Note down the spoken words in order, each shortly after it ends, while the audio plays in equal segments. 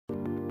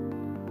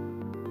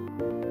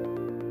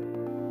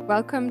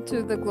Welcome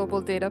to the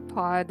Global Data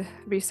Pod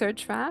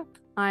Research Wrap.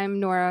 I'm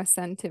Nora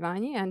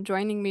Santivani, and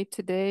joining me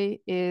today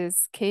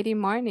is Katie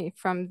Marney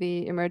from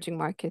the Emerging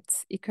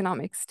Markets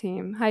Economics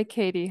team. Hi,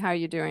 Katie. How are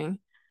you doing?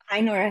 Hi,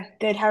 Nora.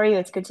 Good. How are you?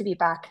 It's good to be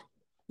back.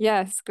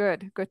 Yes,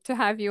 good. Good to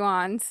have you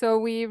on. So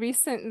we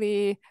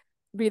recently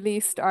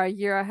released our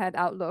year ahead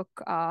outlook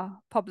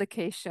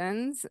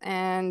publications,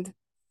 and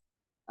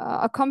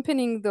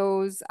accompanying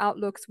those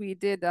outlooks, we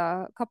did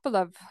a couple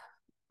of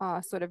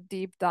sort of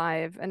deep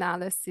dive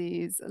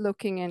analyses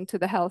looking into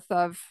the health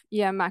of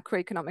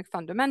macroeconomic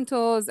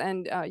fundamentals,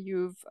 and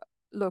you've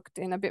looked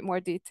in a bit more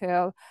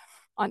detail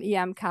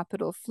on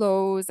capital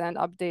flows and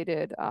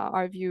updated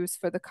our views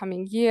for the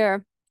coming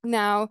year.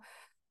 Now,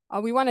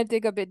 we want to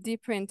dig a bit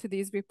deeper into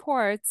these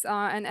reports.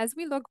 And as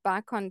we look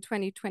back on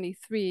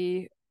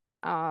 2023,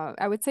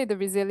 I would say the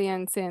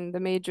resilience in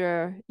the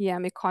major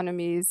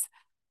economies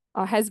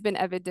has been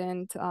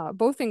evident,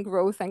 both in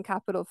growth and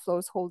capital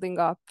flows holding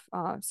up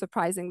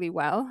surprisingly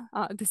well,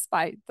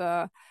 despite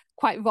the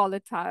quite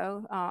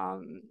volatile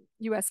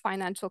US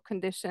financial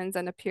conditions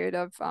and a period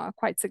of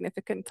quite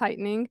significant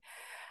tightening.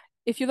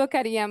 If you look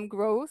at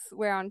growth,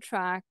 we're on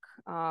track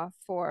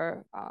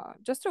for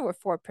just over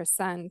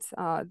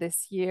 4%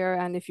 this year.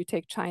 And if you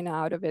take China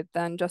out of it,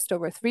 then just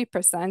over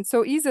 3%.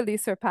 So easily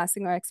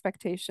surpassing our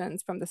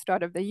expectations from the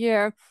start of the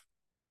year.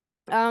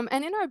 And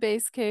in our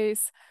base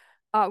case,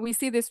 we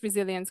see this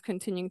resilience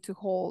continuing to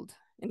hold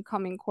in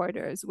coming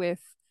quarters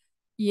with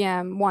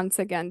once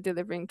again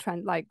delivering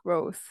trend-like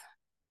growth.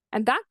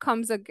 And that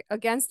comes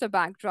against a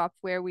backdrop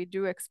where we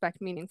do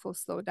expect meaningful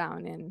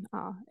slowdown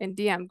in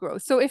DM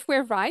growth. So if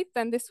we're right,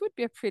 then this would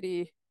be a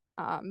pretty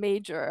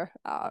major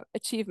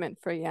achievement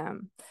for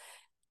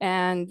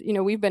And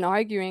we've been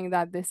arguing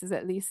that this is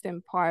at least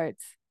in part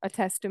a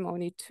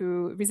testimony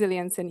to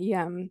resilience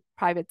in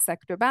private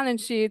sector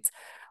balance sheets,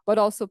 but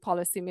also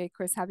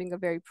policymakers having a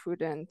very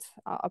prudent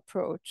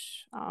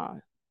approach.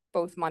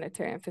 Both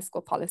monetary and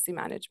fiscal policy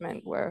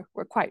management were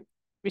quite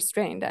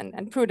restrained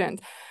and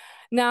prudent.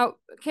 Now,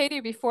 Katie,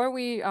 before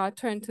we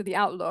turn to the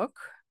outlook,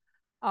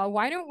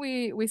 why don't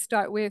we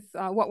start with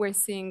what we're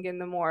seeing in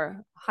the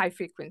more high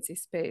frequency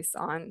space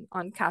on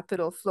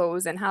capital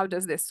flows, and how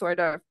does this sort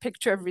of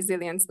picture of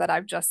resilience that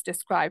I've just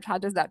described, how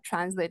does that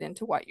translate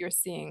into what you're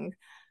seeing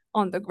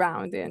on the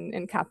ground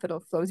in capital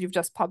flows? You've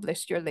just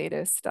published your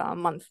latest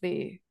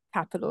monthly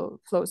capital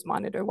flows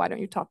monitor. Why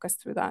don't you talk us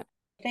through that?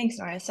 Thanks,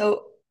 Nora.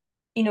 So,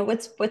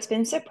 what's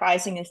been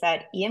surprising is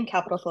that EM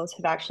capital flows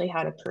have actually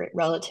had a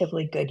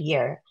relatively good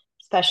year,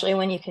 especially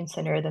when you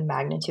consider the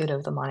magnitude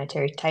of the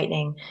monetary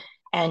tightening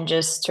and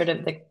just sort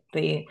of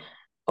the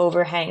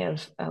overhang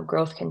of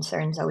growth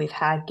concerns that we've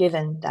had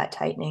given that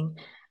tightening.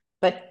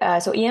 But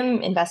so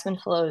EM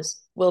investment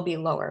flows will be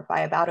lower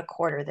by about a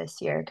quarter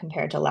this year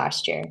compared to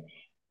last year.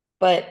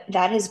 But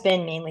that has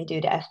been mainly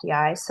due to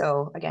FDI.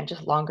 So again,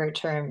 just longer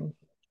term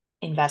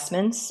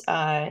investments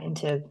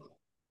into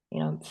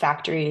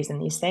factories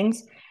and these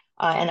things,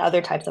 and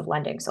other types of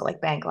lending, so like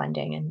bank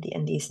lending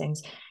and these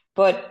things.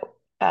 But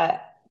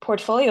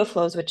portfolio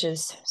flows, which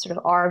is sort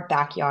of our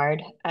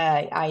backyard,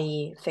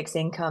 i.e., fixed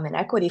income and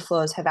equity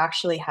flows, have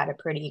actually had a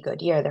pretty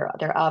good year.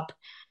 They're up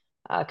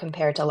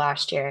compared to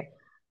last year.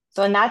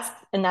 So in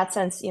that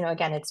sense,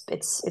 again,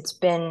 it's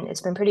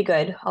been pretty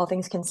good, all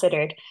things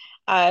considered.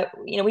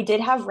 We did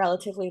have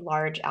relatively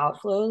large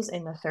outflows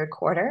in the third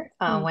quarter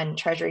when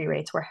Treasury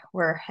rates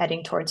were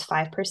heading towards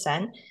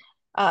 5%.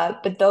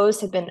 But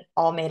those have been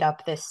all made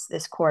up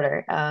this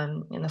quarter,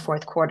 in the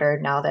fourth quarter,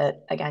 now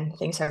that, again,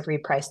 things have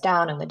repriced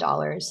down and the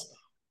dollar's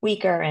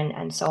weaker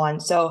and so on.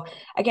 So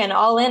again,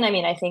 all in, I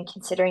mean, I think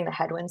considering the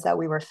headwinds that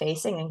we were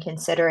facing and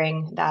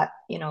considering that,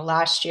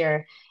 last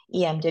year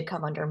EM did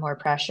come under more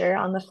pressure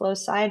on the flow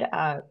side,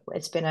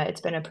 it's been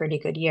a pretty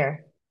good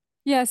year.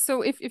 Yeah,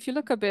 so if you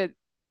look a bit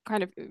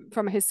kind of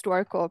from a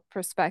historical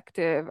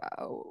perspective,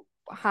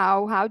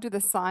 how do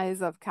the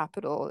size of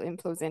capital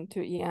inflows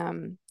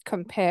into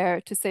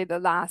compare to, say, the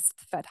last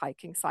Fed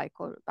hiking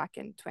cycle back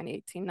in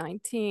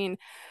 2018-19?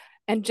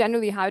 And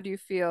generally, how do you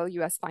feel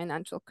US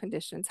financial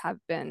conditions have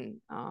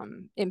been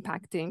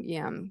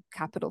impacting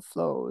capital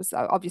flows?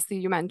 Obviously,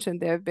 you mentioned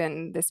there have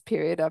been this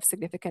period of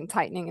significant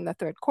tightening in the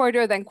third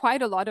quarter, then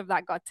quite a lot of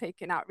that got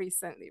taken out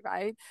recently,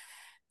 right?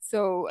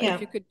 So if Yeah.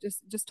 you could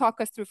just talk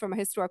us through from a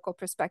historical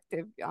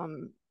perspective,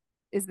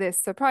 is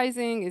this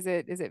surprising? Is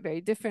it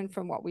very different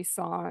from what we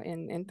saw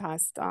in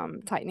past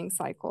tightening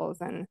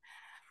cycles? And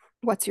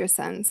what's your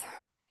sense?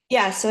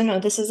 Yeah, so no,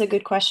 this is a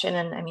good question.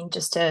 And I mean,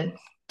 just to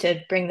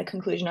bring the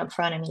conclusion up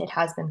front, I mean, it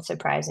has been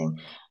surprising.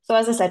 So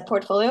as I said,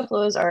 portfolio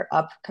flows are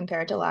up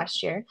compared to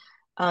last year.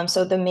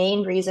 So the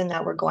main reason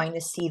that we're going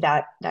to see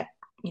that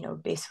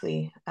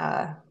basically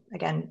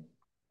again,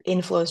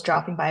 inflows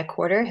dropping by a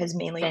quarter has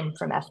mainly been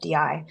from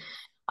FDI.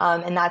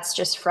 And that's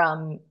just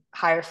from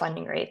higher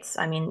funding rates.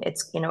 I mean,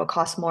 it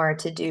costs more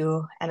to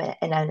do an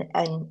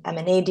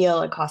M&A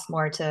deal. It costs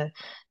more to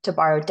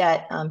borrow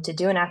debt to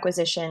do an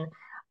acquisition.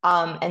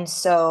 And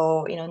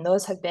so, and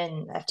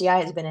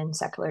FDI has been in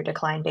secular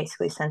decline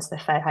basically since the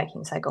Fed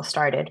hiking cycle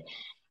started.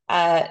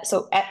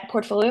 So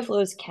portfolio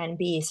flows can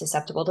be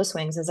susceptible to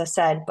swings, as I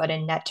said, but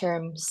in net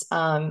terms,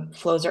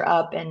 flows are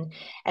up. And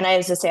I,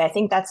 as I say, I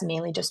think that's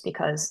mainly just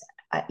because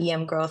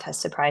EM growth has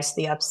surprised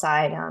the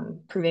upside,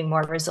 proving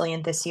more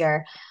resilient this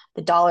year.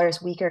 The dollar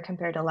is weaker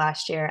compared to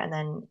last year, and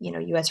then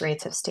U.S.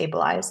 rates have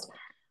stabilized.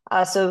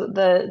 So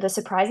the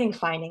surprising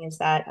finding is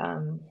that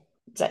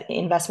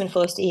investment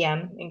flows to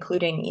EM,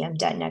 including EM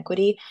debt and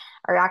equity,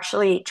 are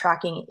actually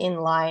tracking in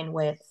line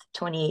with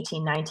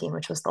 2018-19,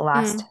 which was the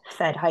last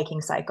Fed hiking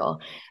cycle.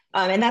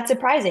 And that's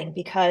surprising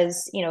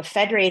because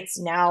Fed rates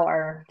now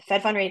are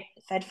Fed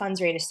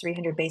funds rate is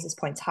 300 basis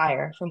points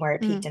higher from where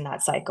it peaked in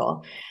that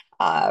cycle.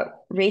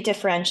 Rate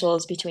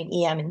differentials between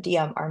EM and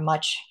DM are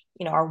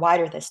are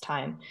wider this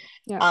time.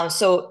 Yeah.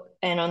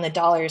 And on the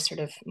dollar is sort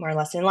of more or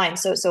less in line.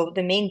 So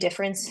the main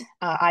difference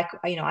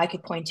I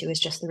could point to is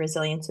just the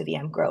resilience of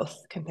EM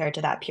growth compared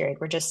to that period.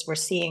 We're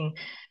seeing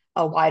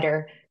a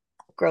wider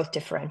growth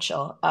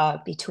differential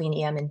between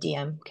EM and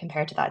DM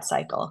compared to that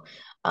cycle.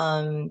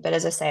 But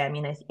as I say, I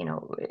mean,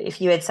 if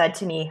you had said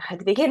to me at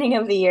the beginning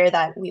of the year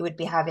that we would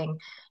be having,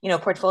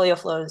 portfolio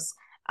flows,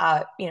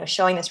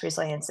 showing this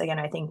resilience again,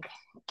 I think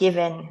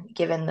given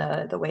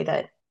the way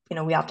that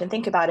we often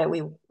think about it,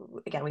 we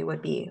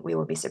would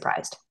be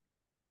surprised.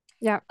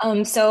 Yeah.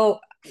 So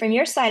from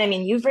your side, I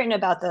mean, you've written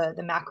about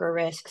the macro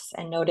risks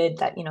and noted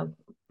that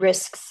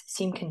risks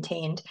seem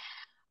contained.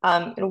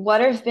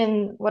 What are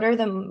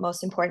the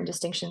most important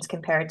distinctions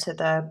compared to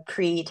the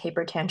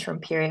pre-taper tantrum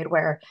period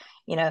where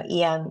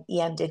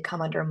EM did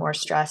come under more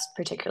stress,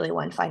 particularly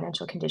when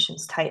financial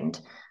conditions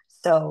tightened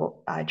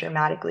so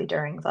dramatically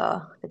during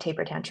the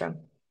taper tantrum?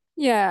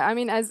 Yeah, I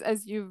mean,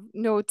 as you've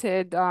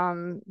noted,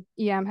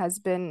 EM has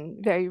been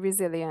very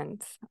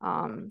resilient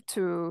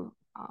to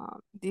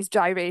these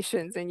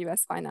gyrations in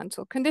U.S.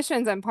 financial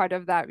conditions, and part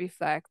of that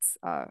reflects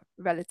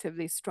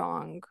relatively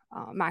strong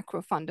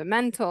macro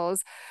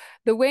fundamentals.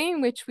 The way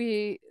in which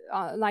we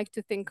like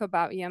to think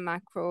about EM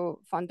macro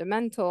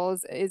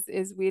fundamentals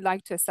is we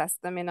like to assess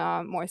them in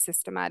a more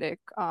systematic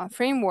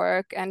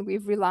framework, and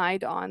we've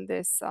relied on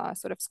this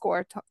sort of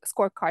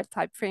scorecard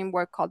type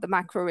framework called the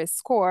macro risk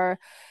score,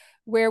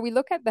 where we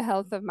look at the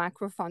health of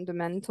macro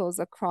fundamentals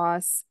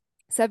across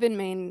seven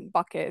main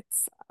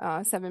buckets,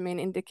 seven main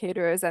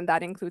indicators, and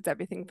that includes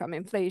everything from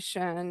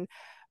inflation,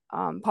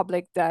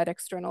 public debt,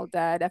 external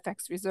debt,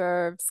 FX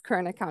reserves,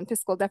 current account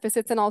fiscal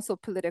deficits, and also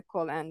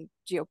political and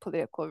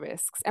geopolitical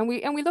risks. And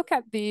we look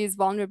at these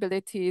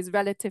vulnerabilities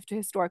relative to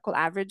historical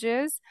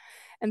averages,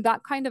 and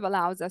that kind of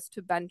allows us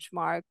to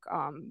benchmark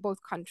both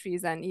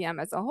countries and EM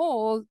as a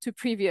whole to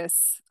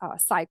previous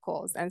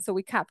cycles. And so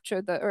we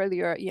capture the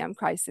earlier EM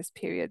crisis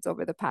periods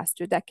over the past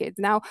 2 decades.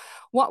 Now,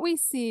 what we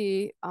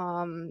see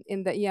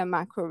in the EM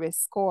macro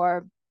risk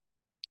score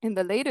in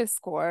the latest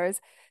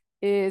scores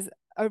is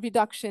a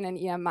reduction in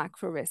EM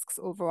macro risks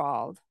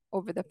overall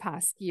over the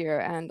past year.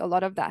 And a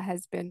lot of that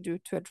has been due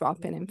to a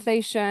drop in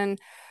inflation.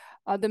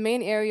 The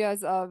main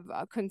areas of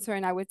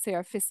concern, I would say,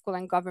 are fiscal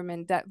and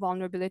government debt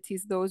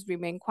vulnerabilities. Those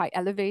remain quite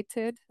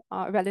elevated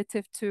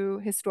relative to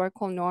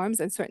historical norms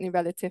and certainly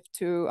relative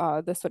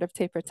to the sort of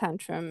taper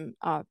tantrum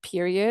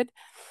period.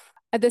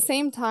 At the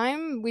same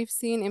time, we've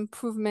seen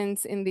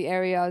improvements in the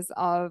areas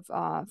of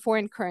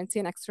foreign currency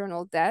and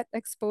external debt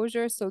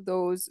exposure. So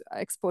those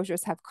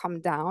exposures have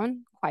come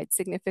down quite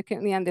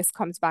significantly. And this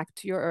comes back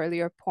to your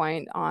earlier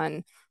point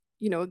on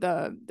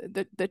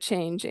the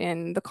change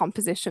in the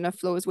composition of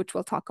flows, which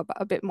we'll talk about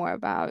a bit more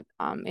about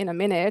in a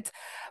minute.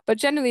 But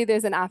generally,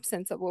 there's an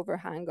absence of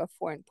overhang of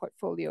foreign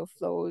portfolio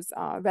flows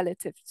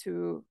relative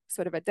to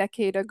sort of a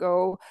decade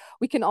ago.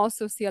 We can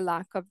also see a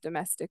lack of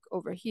domestic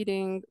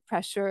overheating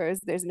pressures.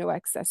 There's no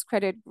excess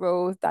credit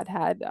growth that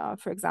had,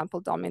 for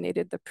example,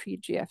 dominated the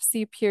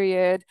pre-GFC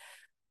period.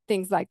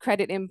 Things like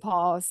credit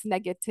impulse,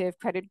 negative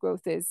credit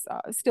growth is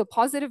still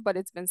positive, but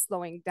it's been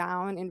slowing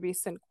down in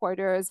recent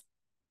quarters.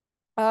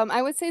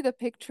 I would say the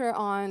picture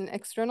on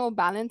external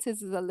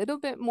balances is a little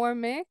bit more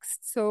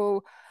mixed.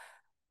 So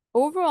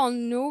overall,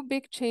 no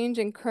big change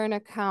in current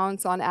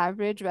accounts on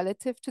average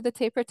relative to the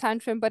taper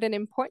tantrum, but an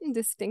important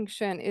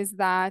distinction is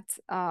that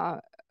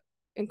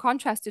in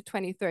contrast to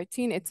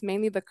 2013, it's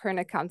mainly the current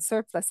account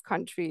surplus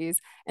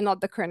countries and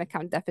not the current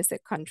account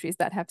deficit countries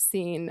that have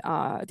seen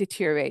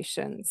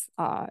deteriorations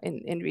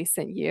in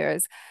recent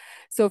years.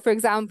 So for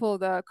example,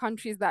 the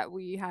countries that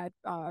we had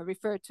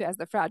referred to as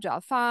the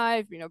Fragile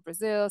Five,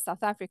 Brazil,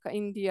 South Africa,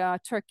 India,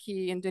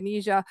 Turkey,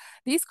 Indonesia,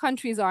 these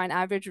countries are on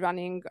average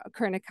running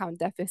current account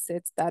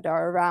deficits that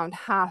are around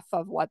half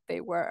of what they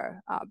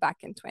were back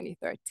in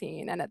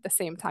 2013. And at the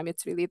same time,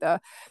 it's really the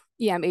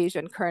EM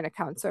Asian current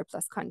account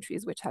surplus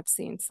countries, which have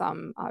seen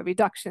some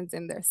reductions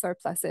in their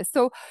surpluses.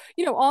 So,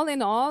 all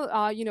in all,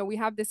 we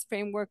have this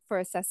framework for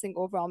assessing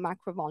overall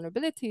macro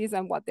vulnerabilities,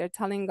 and what they're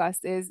telling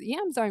us is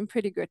EMs are in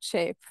pretty good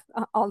shape,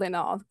 all in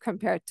all,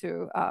 compared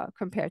to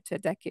a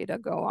decade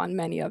ago on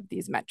many of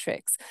these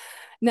metrics.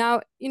 Now,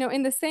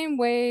 in the same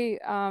way,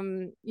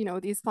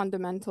 these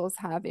fundamentals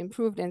have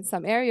improved in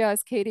some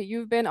areas. Katie,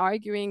 you've been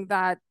arguing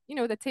that,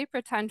 the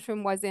taper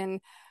tantrum was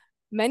in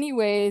many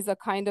ways a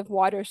kind of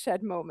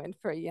watershed moment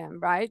for EM,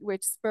 right?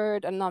 Which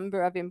spurred a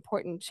number of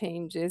important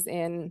changes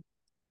in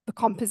the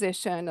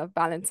composition of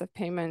balance of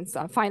payments,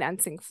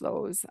 financing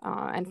flows,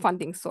 and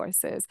funding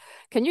sources.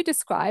 Can you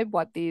describe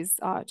what these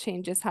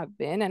changes have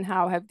been and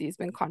how have these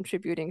been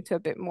contributing to a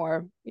bit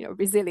more,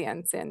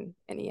 resilience in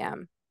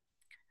EM?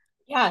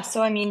 Yeah,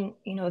 so I mean,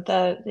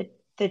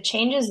 the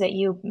changes that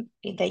you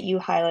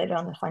highlighted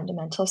on the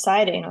fundamental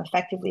side,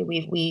 effectively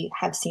we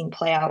have seen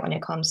play out when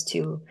it comes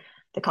to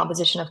the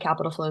composition of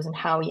capital flows and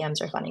how EMs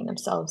are funding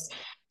themselves.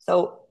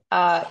 So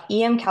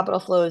EM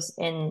capital flows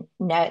in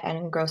net and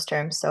in gross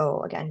terms.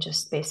 So again,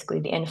 just basically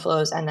the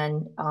inflows and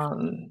then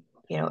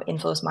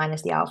inflows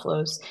minus the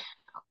outflows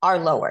are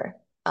lower.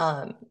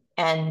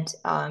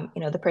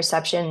 The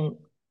perception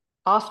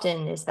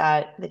often is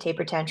that the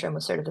taper tantrum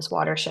was sort of this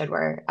watershed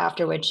where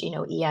after which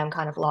EM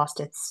kind of lost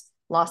its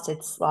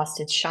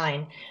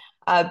shine.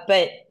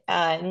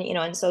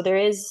 And so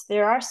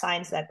there are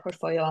signs that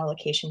portfolio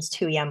allocations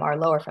to EM are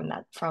lower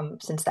from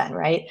since then,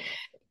 right?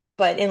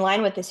 But in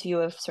line with this view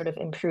of sort of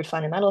improved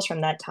fundamentals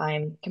from that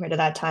time compared to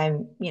that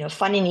time,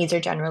 funding needs are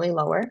generally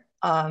lower.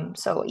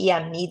 So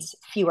EM needs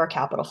fewer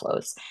capital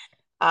flows.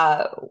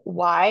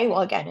 Why? Well,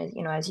 again,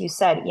 as you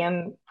said,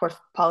 EM for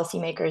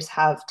policymakers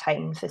have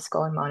tightened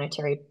fiscal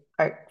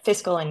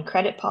and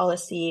credit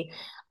policy.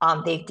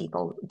 They've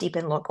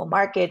deepened local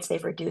markets.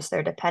 They've reduced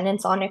their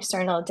dependence on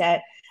external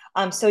debt.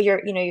 So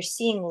you're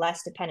seeing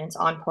less dependence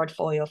on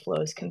portfolio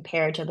flows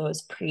compared to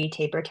those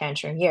pre-taper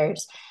tantrum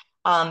years.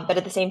 But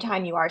at the same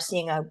time, you are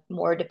seeing a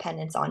more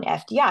dependence on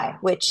FDI,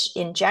 which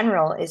in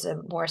general is a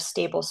more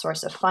stable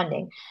source of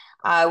funding.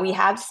 We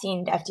have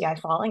seen FDI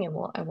falling, and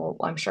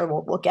I'm sure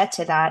we'll get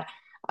to that.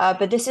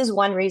 But this is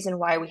one reason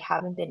why we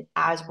haven't been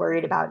as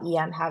worried about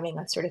EM having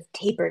a sort of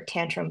taper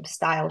tantrum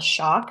style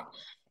shock,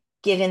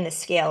 given the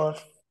scale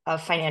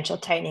of financial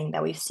tightening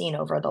that we've seen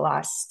over the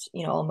last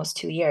almost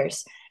 2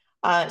 years.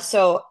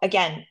 So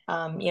again,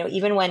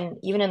 even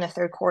in the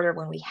third quarter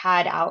when we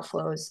had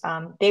outflows,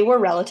 they were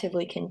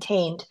relatively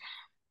contained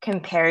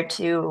compared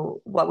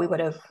to what we would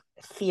have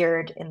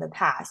feared in the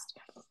past.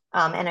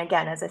 And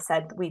again, as I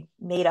said, we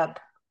made up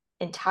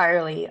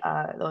entirely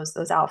those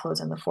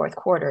outflows in the fourth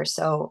quarter.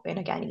 So, and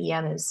again,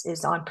 EM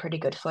is on pretty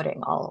good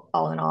footing,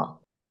 all in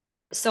all.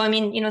 So, I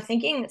mean,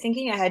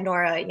 thinking ahead,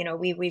 Nora,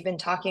 we've been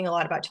talking a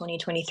lot about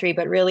 2023,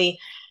 but really,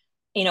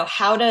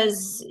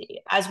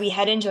 as we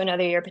head into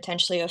another year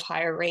potentially of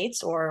higher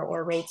rates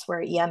or rates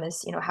where EM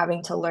is,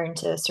 having to learn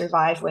to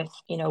survive with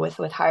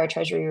higher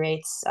treasury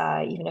rates,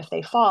 even if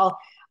they fall,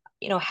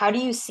 how do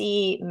you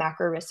see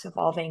macro risks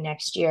evolving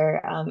next year?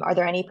 Are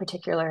there any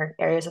particular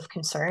areas of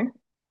concern?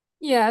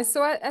 Yeah,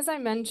 so as I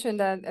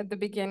mentioned at the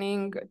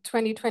beginning,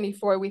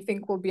 2024, we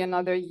think will be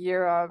another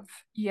year of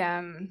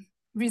EM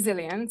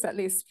resilience, at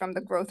least from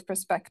the growth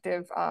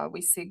perspective.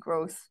 We see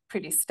growth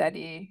pretty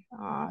steady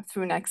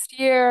through next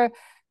year,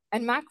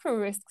 and macro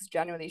risks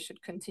generally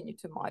should continue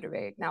to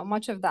moderate. Now,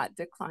 much of that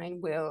decline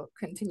will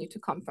continue to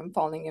come from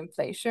falling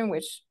inflation,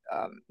 which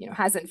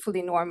hasn't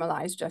fully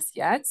normalized just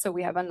yet. So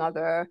we have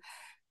another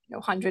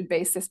 100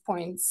 basis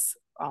points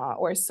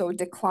or so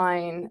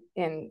decline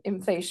in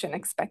inflation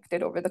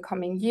expected over the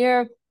coming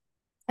year.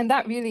 And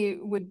that really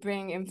would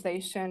bring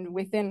inflation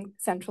within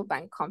central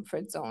bank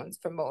comfort zones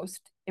for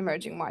most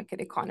emerging market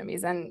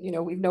economies. And,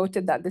 we've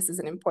noted that this is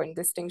an important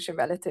distinction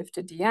relative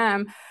to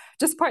DM,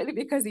 just partly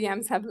because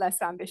EMs have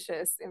less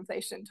ambitious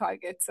inflation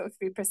targets. So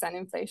 3%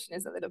 inflation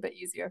is a little bit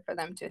easier for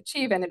them to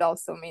achieve. And it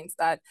also means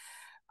that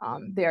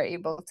they're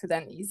able to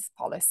then ease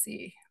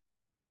policy.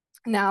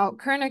 Now,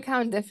 current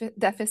account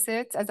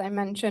deficits, as I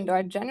mentioned,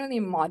 are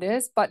generally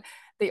modest, but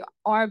they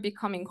are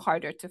becoming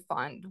harder to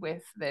fund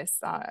with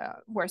this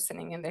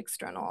worsening in the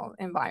external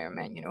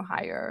environment,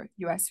 higher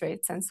US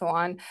rates and so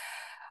on.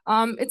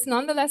 It's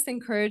nonetheless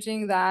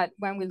encouraging that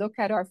when we look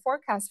at our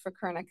forecast for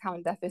current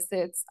account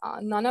deficits,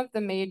 none of the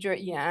major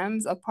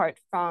EMs, apart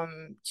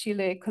from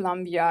Chile,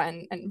 Colombia,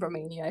 and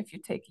Romania, if you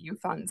take EU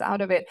funds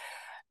out of it,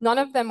 none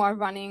of them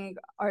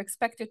are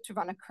expected to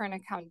run a current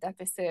account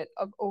deficit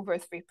of over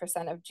 3%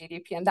 of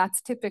GDP, and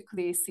that's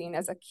typically seen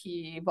as a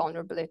key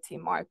vulnerability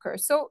marker.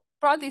 So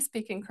broadly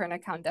speaking, current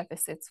account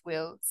deficits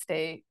will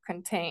stay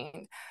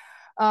contained.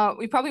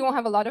 We probably won't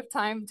have a lot of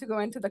time to go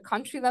into the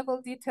country level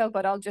detail,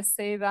 but I'll just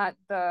say that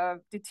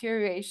the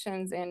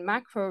deteriorations in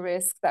macro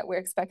risk that we're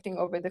expecting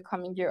over the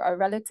coming year are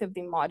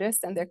relatively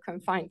modest, and they're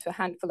confined to a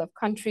handful of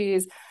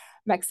countries: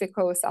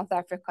 Mexico, South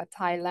Africa,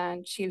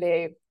 Thailand,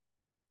 Chile,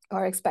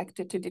 are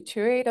expected to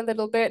deteriorate a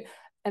little bit.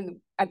 And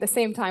at the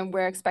same time,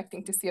 we're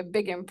expecting to see a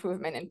big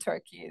improvement in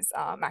Turkey's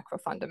macro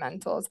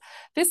fundamentals.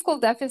 Fiscal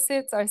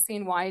deficits are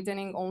seen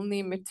widening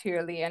only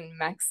materially in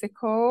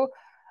Mexico,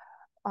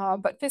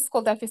 but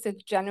fiscal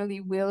deficits generally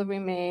will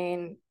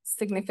remain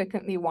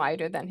significantly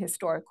wider than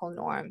historical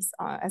norms,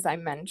 as I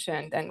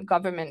mentioned, and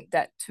government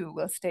debt too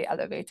will stay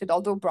elevated,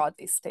 although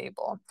broadly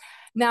stable.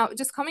 Now,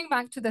 just coming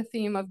back to the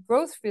theme of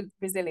growth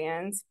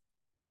resilience,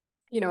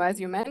 as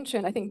you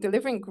mentioned, I think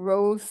delivering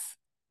growth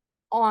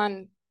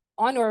on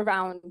on or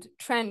around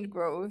trend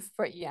growth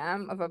for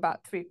EM of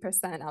about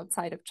 3%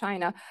 outside of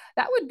China,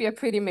 that would be a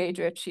pretty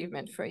major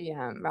achievement for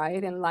EM,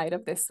 right? In light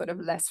of this sort of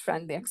less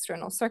friendly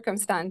external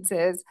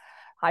circumstances,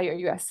 higher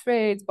US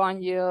rates,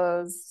 bond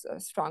yields, a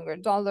stronger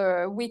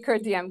dollar, weaker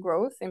DM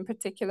growth in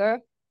particular.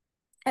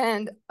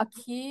 And a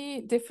key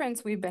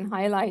difference we've been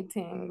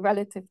highlighting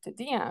relative to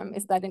DM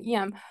is that in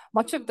EM,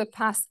 much of the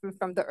pass through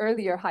from the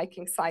earlier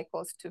hiking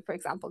cycles to, for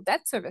example,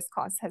 debt service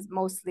costs has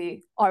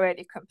mostly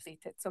already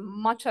completed. So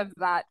much of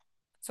that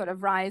sort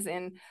of rise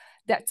in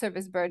debt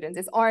service burdens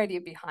is already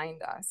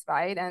behind us,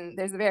 right? And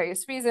there's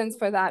various reasons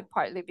for that,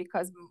 partly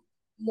because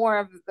more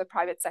of the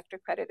private sector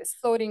credit is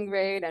floating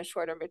rate and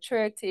shorter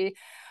maturity.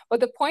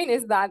 But the point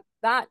is that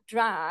that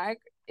drag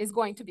is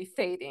going to be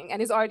fading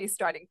and is already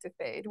starting to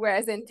fade,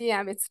 whereas in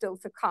DM it's still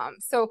to come.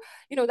 So,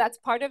 that's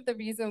part of the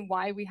reason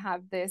why we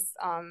have this,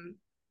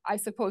 I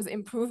suppose,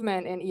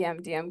 improvement in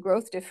EM-DM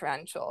growth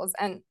differentials.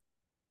 And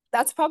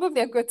that's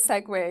probably a good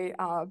segue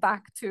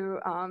back to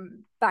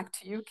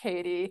you,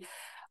 Katie.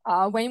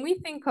 When we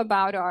think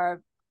about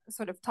our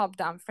sort of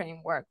top-down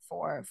framework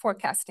for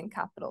forecasting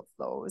capital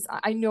flows,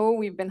 I know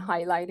we've been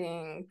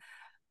highlighting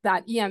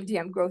that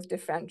EM-DM growth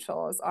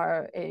differentials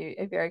are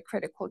a very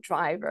critical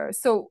driver.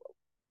 So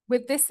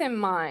with this in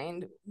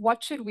mind,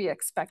 what should we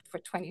expect for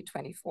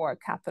 2024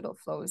 capital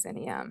flows in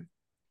EM?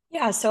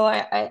 Yeah, so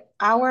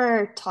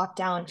our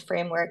top-down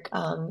framework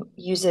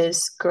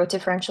uses growth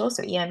differentials,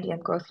 so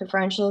EM/DM growth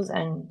differentials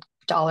and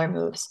dollar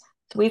moves.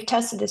 So we've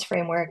tested this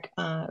framework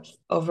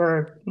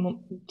over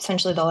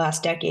essentially the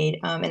last decade,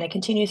 and it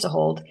continues to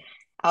hold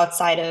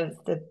outside of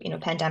the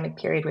pandemic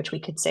period, which we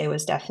could say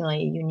was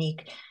definitely a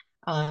unique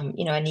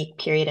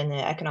period in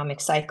the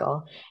economic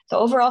cycle. So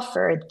overall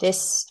for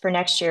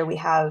next year, we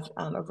have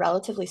a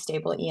relatively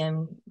stable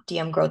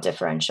EM/DM growth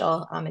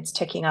differential. It's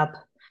ticking up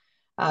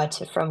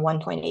from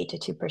 1.8 to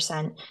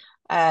 2%.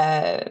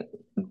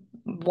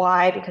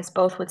 Why? Because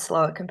both would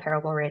slow at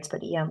comparable rates,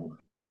 but EM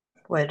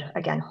would,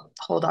 again,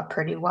 hold up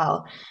pretty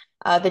well.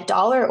 The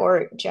dollar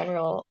or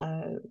general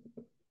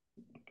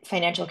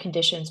financial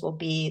conditions will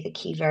be the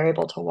key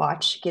variable to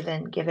watch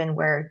given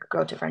where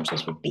growth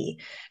differentials would be.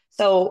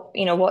 So,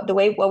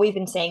 what we've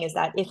been saying is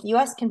that if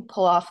US can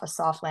pull off a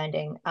soft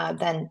landing,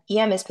 then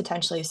EM is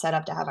potentially set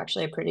up to have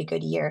actually a pretty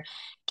good year,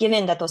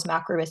 given that those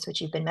macro risks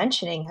which you've been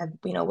mentioning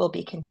will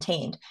be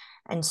contained.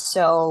 And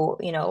so,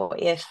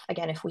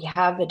 if we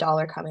have the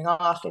dollar coming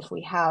off, if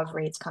we have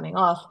rates coming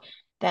off,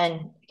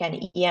 then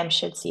again, EM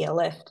should see a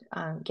lift,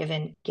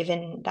 given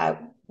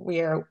that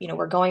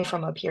we're going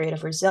from a period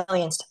of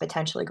resilience to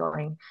potentially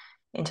going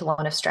into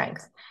one of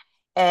strength.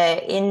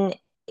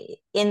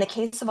 In the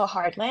case of a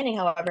hard landing,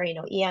 however,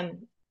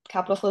 EM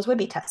capital flows would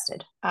be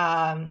tested,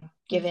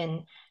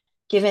 given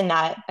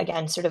that,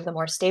 again, sort of the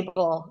more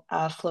stable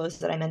flows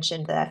that I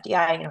mentioned, the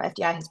FDI,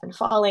 FDI has been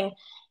falling,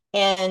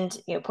 and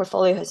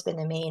portfolio has been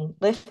the main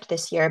lift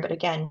this year. But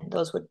again,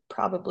 those would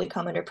probably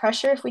come under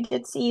pressure if we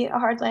did see a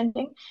hard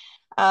landing.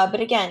 But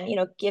again,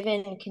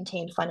 given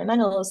contained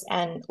fundamentals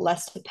and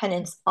less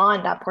dependence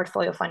on that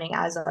portfolio funding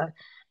as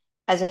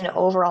an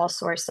overall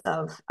source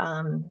of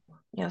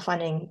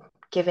funding,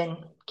 given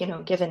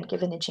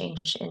the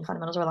change in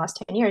fundamentals over the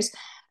last 10 years,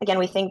 again,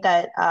 we think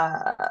that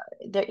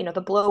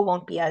the blow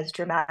won't be as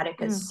dramatic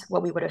as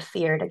what we would have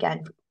feared,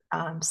 again,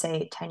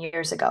 say 10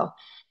 years ago.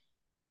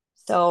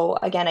 So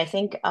again, I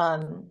think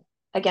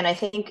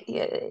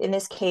in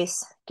this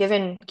case,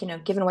 given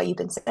what you've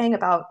been saying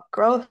about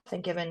growth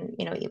and given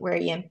where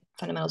EM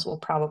fundamentals will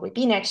probably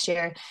be next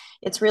year,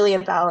 it's really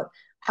about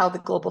how the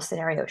global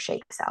scenario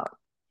shakes out.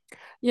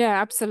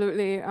 Yeah,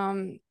 absolutely.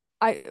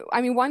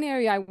 I mean, one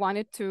area I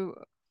wanted to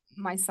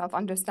myself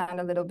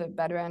understand a little bit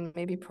better and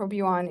maybe probe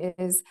you on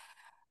is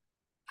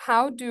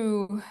how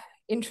do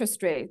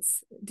interest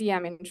rates,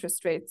 DM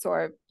interest rates,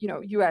 or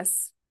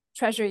US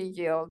Treasury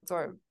yields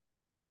or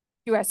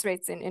US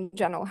rates in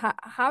general,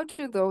 how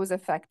do those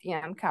affect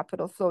EM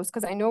capital flows?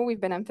 Because I know we've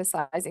been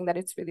emphasizing that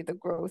it's really the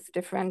growth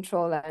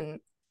differential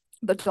and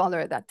the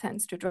dollar that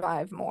tends to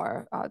drive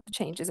more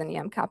changes in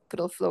EM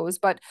capital flows.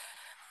 But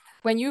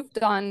when you've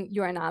done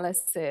your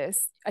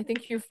analysis, I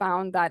think you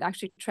found that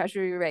actually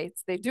treasury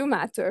rates, they do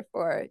matter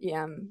for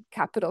EM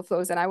capital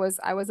flows. And I was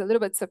a little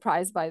bit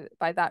surprised by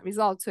that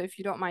result. So if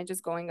you don't mind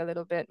just going a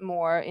little bit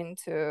more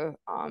into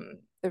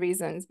the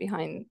reasons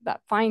behind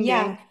that finding.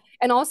 Yeah.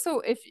 And also,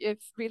 if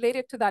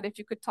related to that, if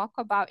you could talk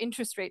about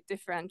interest rate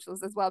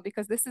differentials as well,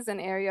 because this is an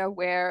area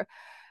where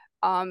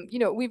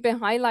we've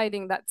been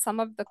highlighting that some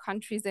of the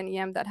countries in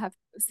EM that have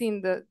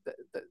seen the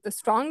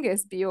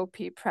strongest BOP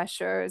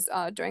pressures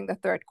during the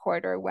third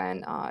quarter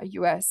when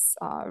US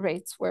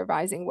rates were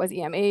rising was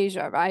EM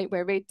Asia, right?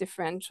 Where rate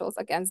differentials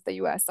against the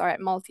US are at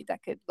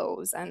multi-decade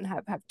lows and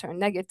have turned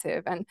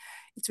negative. And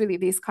it's really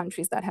these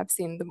countries that have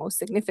seen the most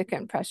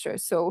significant pressure.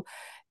 So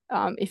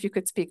if you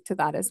could speak to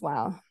that as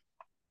well.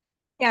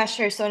 Yeah,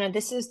 sure. So no,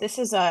 this is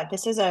a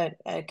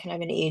kind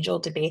of an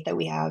age-old debate that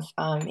we have,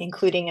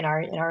 including in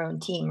our own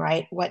team,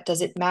 right? What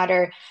does it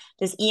matter?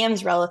 Does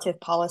EM's relative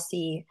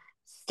policy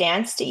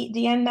stance to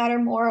DM matter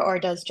more, or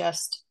does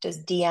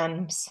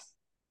DM's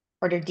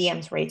or do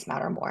DM's rates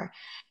matter more?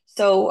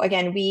 So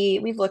again,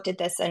 we've looked at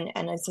this, and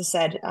as I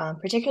said,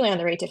 particularly on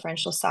the rate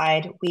differential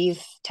side,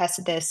 we've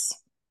tested this,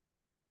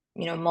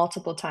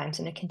 multiple times,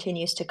 and it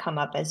continues to come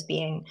up as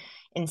being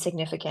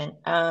insignificant.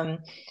 And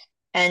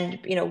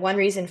one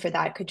reason for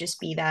that could just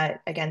be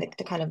that, again,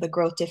 the kind of the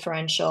growth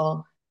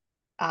differential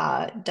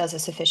does a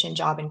sufficient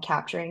job in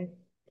capturing,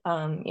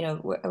 again,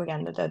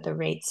 the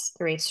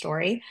rate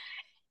story.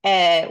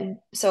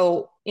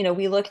 So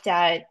we looked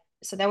at,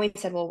 so then we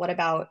said, well, what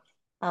about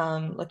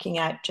looking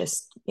at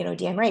just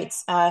DM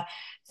rates?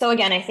 So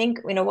again, I think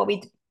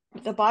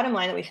the bottom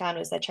line that we found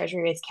was that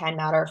treasury rates can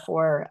matter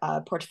for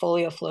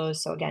portfolio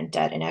flows. So again,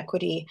 debt and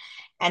equity,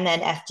 and then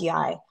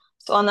FDI.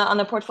 So on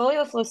the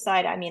portfolio flow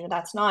side, I mean,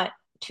 that's not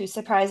too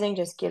surprising,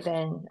 just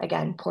given,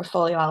 again,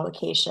 portfolio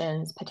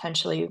allocations,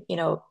 potentially,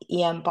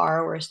 EM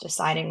borrowers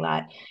deciding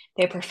that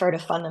they prefer to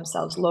fund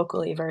themselves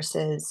locally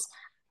versus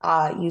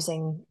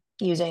using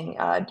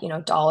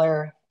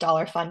dollar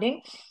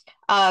funding.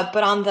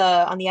 But on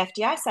the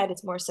FDI side,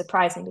 it's more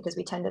surprising because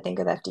we tend to think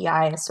of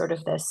FDI as sort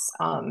of this,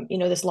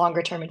 this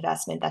longer term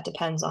investment that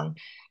depends on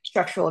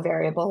structural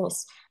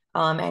variables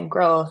and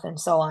growth and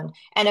so on.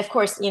 And of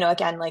course,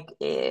 again,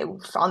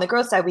 on the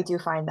growth side, we do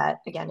find that,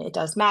 again, it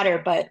does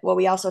matter. But what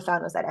we also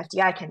found was that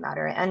FDI can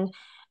matter. And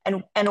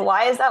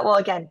why is that? Well,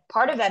 again,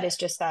 part of that is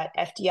just that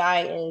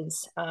FDI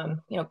is,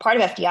 part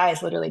of FDI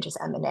is literally just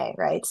M&A,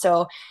 right?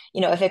 So,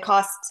 if it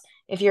costs,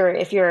 if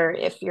your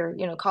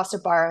cost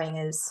of borrowing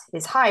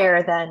is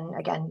higher, then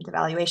again, the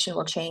valuation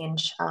will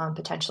change.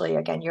 Potentially,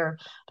 again,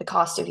 the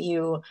cost of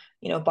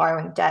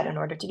borrowing debt in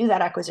order to do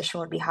that acquisition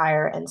would be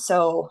higher. And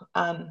so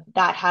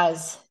that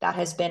has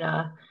been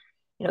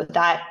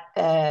that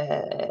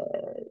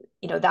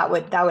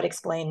would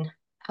explain,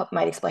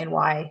 might explain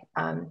why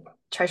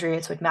treasury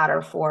rates would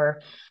matter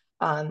for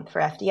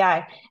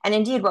FDI. And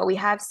indeed, what we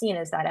have seen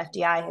is that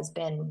FDI has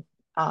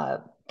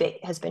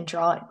been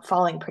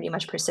falling pretty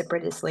much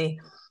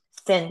precipitously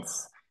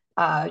since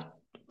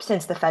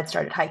the Fed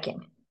started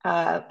hiking.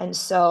 And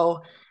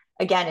so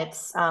again,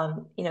 it's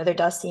there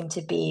does seem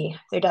to be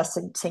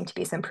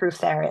some proof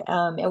there,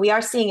 and we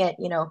are seeing it.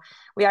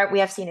 We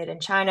have seen it in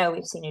China,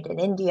 we've seen it in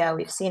India,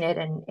 we've seen it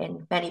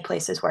in many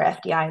places where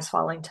FDI is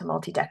falling to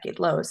multi-decade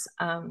lows.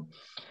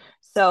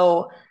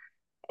 So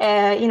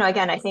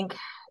again, I think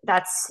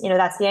that's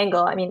the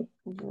angle. I mean,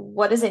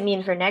 what does it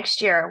mean for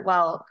next year?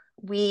 Well,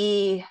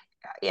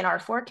 in our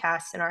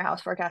forecast, in our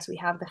house forecast, we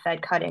have the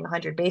Fed cutting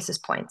 100 basis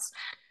points.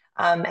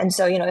 And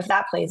so, if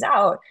that plays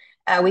out,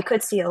 we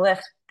could see a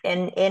lift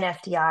in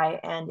FDI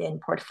and in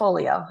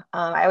portfolio.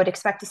 I would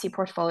expect to see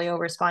portfolio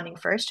responding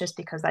first, just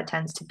because that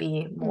tends to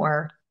be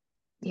more,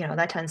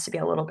 that tends to be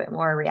a little bit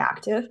more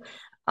reactive.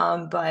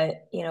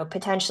 But,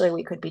 potentially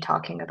we could be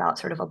talking about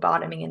sort of a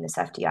bottoming in this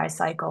FDI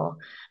cycle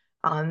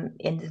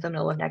into the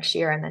middle of next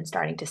year and then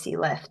starting to see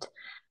lift.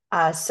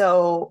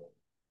 So,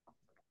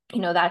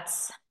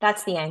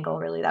 that's the angle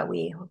really that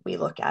we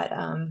look at.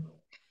 And,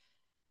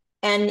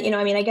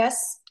 I mean,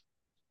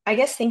 I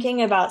guess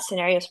thinking about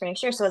scenarios for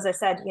next year. So as I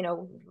said,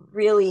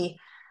 really,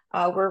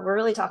 we're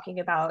really talking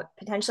about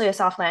potentially a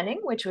soft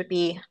landing, which would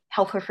be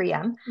helpful for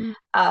EM,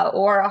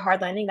 or a hard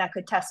landing that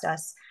could test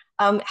us.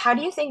 How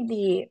do you think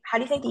the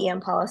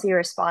EM policy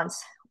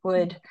response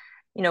could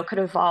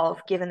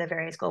evolve given the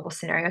various global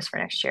scenarios for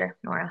next year,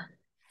 Nora?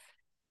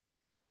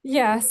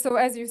 Yeah, so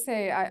as you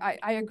say,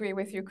 I agree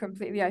with you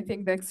completely. I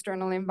think the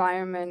external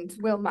environment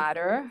will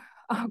matter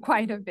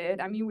quite a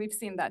bit. I mean, we've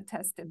seen that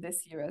tested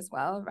this year as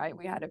well, right?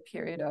 We had a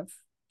period of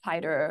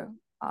tighter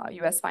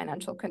US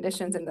financial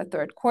conditions in the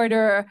third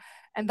quarter,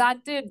 and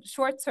that did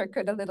short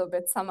circuit a little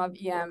bit some of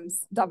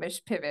EM's dovish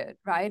pivot,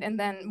 right? And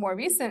then more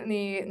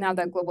recently, now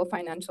that global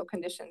financial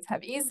conditions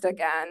have eased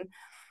again,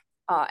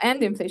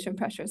 and inflation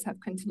pressures have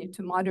continued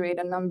to moderate,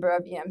 a number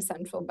of EM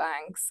central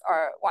banks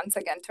are once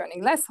again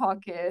turning less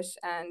hawkish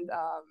and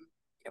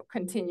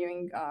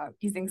continuing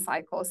easing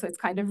cycle. So it's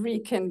kind of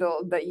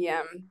rekindled the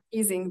EM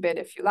easing bit,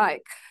 if you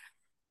like.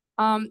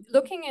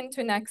 Looking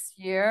into next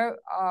year,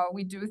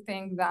 we do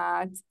think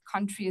that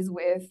countries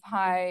with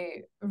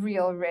high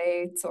real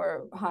rates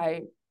or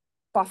high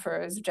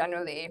buffers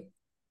generally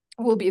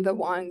will be the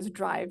ones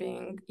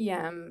driving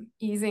EM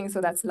easing.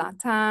 So that's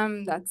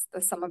LATAM, that's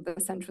some of the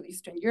Central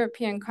Eastern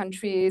European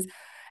countries.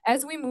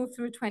 As we move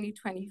through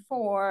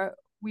 2024,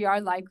 we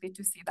are likely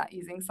to see that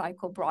easing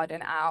cycle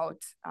broaden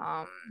out,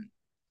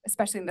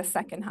 especially in the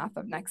second half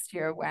of next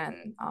year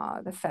when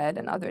the Fed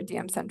and other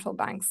DM central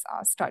banks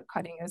start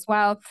cutting as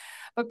well.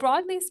 But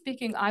broadly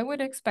speaking, I would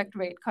expect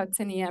rate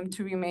cuts in EM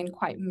to remain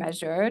quite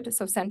measured.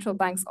 So central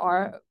banks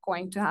are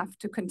going to have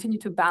to continue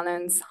to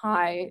balance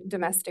high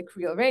domestic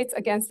real rates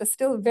against a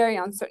still very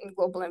uncertain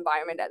global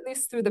environment, at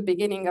least through the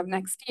beginning of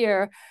next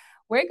year.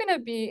 We're going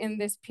to be in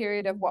this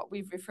period of what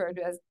we've referred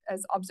to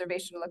as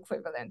observational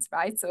equivalence,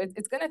 right? So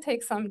it's going to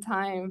take some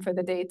time for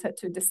the data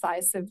to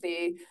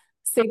decisively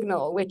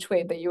signal which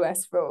way the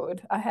US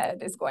road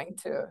ahead is going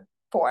to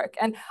fork.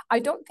 And I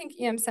don't think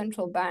EM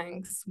central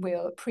banks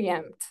will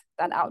preempt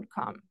that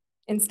outcome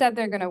Instead,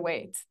 they're going to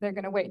wait. They're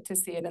going to wait to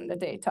see it in the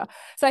data.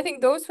 So I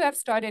think those who have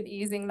started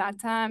easing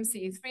LATAM,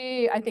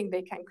 C3, I think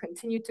they can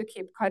continue to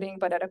keep cutting,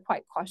 but at a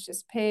quite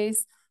cautious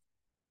pace.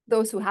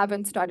 Those who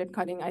haven't started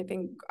cutting, I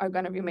think, are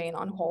going to remain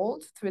on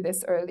hold through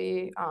this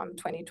early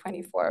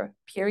 2024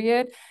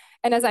 period.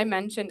 And as I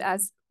mentioned,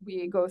 as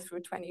we go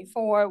through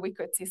 24, we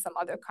could see some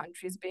other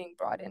countries being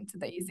brought into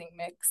the easing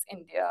mix: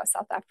 India,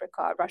 South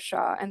Africa,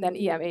 Russia, and then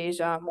EM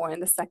Asia more in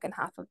the second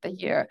half of the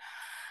year.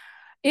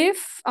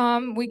 If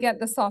we get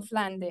the soft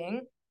landing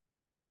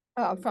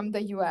from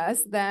the US,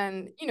 then,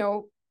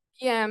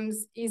 EM's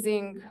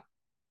easing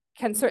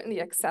can certainly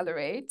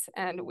accelerate,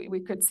 and we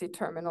could see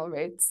terminal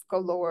rates go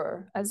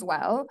lower as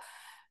well.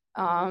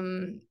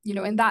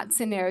 In that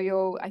scenario,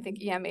 I think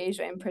EM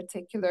Asia in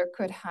particular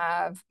could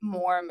have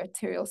more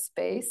material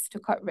space to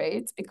cut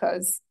rates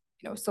because,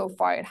 so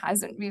far it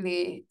hasn't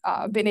really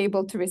been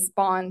able to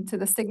respond to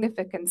the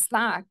significant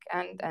slack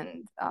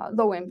and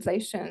low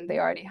inflation they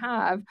already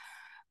have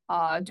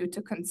due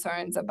to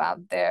concerns about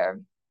their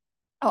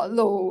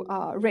low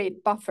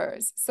rate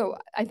buffers. So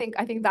I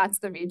think that's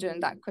the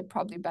region that could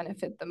probably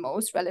benefit the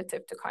most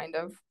relative to kind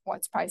of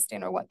what's priced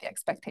in or what the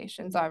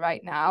expectations are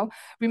right now.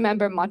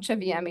 Remember, much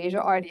of EM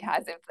Asia already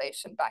has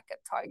inflation back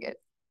at target.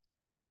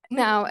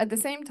 Now, at the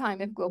same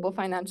time, if global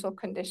financial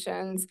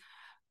conditions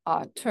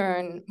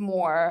turn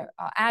more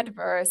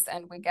adverse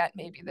and we get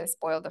maybe this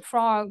boil the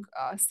frog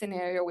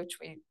scenario, which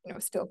we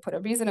still put a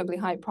reasonably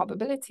high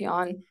probability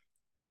on,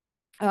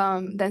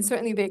 then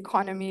certainly the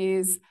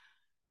economies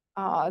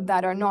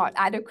that are not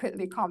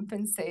adequately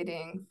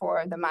compensating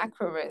for the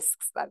macro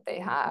risks that they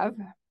have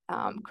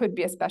could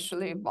be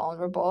especially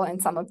vulnerable.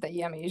 And some of the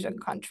EM Asian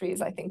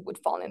countries, I think, would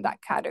fall in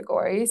that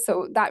category.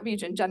 So that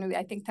region generally,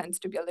 I think, tends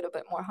to be a little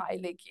bit more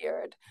highly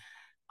geared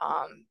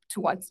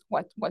to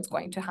what's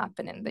going to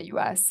happen in the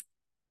US.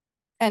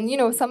 And,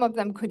 some of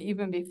them could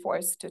even be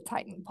forced to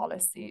tighten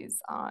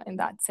policies in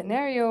that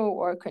scenario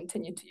or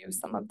continue to use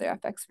some of their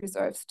FX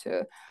reserves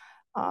to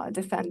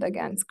defend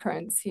against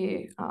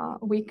currency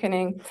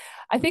weakening.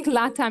 I think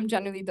LATAM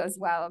generally does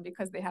well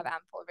because they have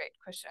ample rate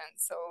cushions.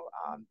 So,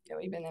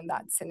 even in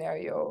that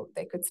scenario,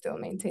 they could still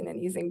maintain an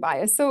easing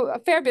bias. So a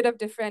fair bit of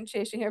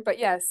differentiation here. But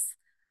yes,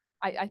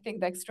 I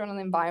think the external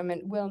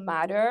environment will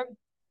matter.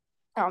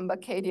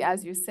 But Katie,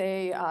 as you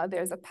say,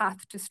 there's a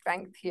path to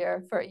strength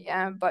here for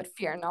EM, but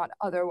fear not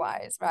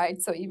otherwise,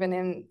 right? So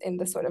even in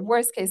the sort of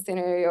worst case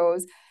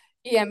scenarios,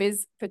 EM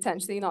is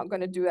potentially not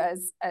going to do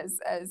as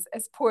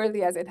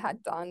poorly as it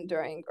had done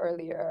during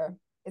earlier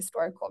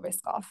historical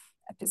risk-off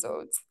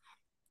episodes.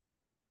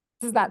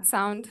 Does that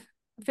sound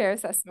a fair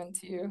assessment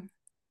to you?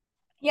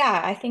 Yeah,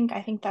 I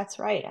think that's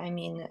right. I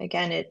mean,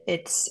 again,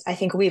 it's I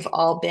think we've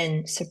all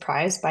been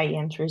surprised by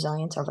EM's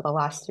resilience over the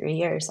last 3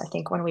 years. I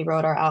think when we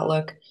wrote our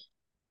outlook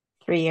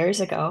 3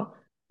 years ago,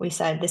 we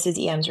said this is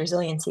EM's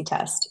resiliency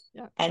test.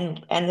 Yeah.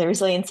 And the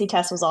resiliency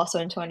test was also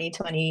in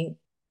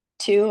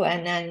 2022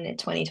 and then in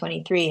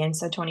 2023. And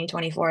so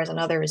 2024 is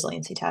another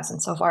resiliency test.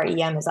 And so far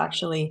EM has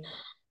actually,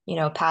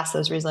 passed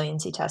those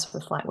resiliency tests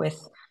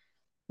with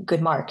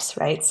good marks,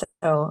 right?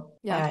 So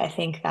Yeah. I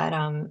think that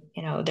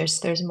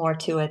there's more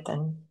to it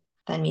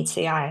than meets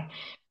the eye.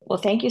 Well,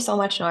 thank you so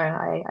much, Nora.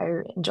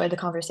 I enjoyed the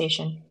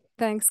conversation.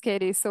 Thanks,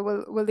 Katie. So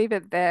we'll leave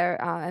it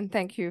there. And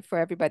thank you for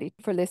everybody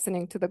for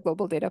listening to the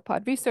Global Data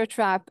Pod Research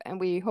Wrap. And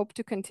we hope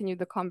to continue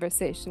the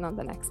conversation on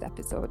the next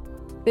episode.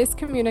 This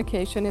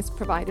communication is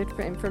provided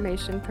for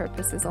information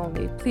purposes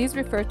only. Please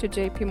refer to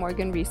JP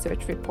Morgan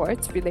research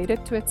reports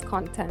related to its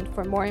content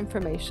for more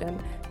information,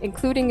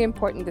 including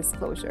important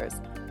disclosures.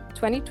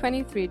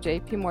 2023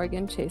 JP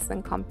Morgan Chase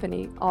 &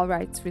 Company, all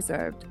rights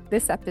reserved.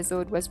 This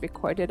episode was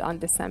recorded on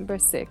December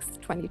 6,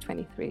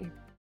 2023.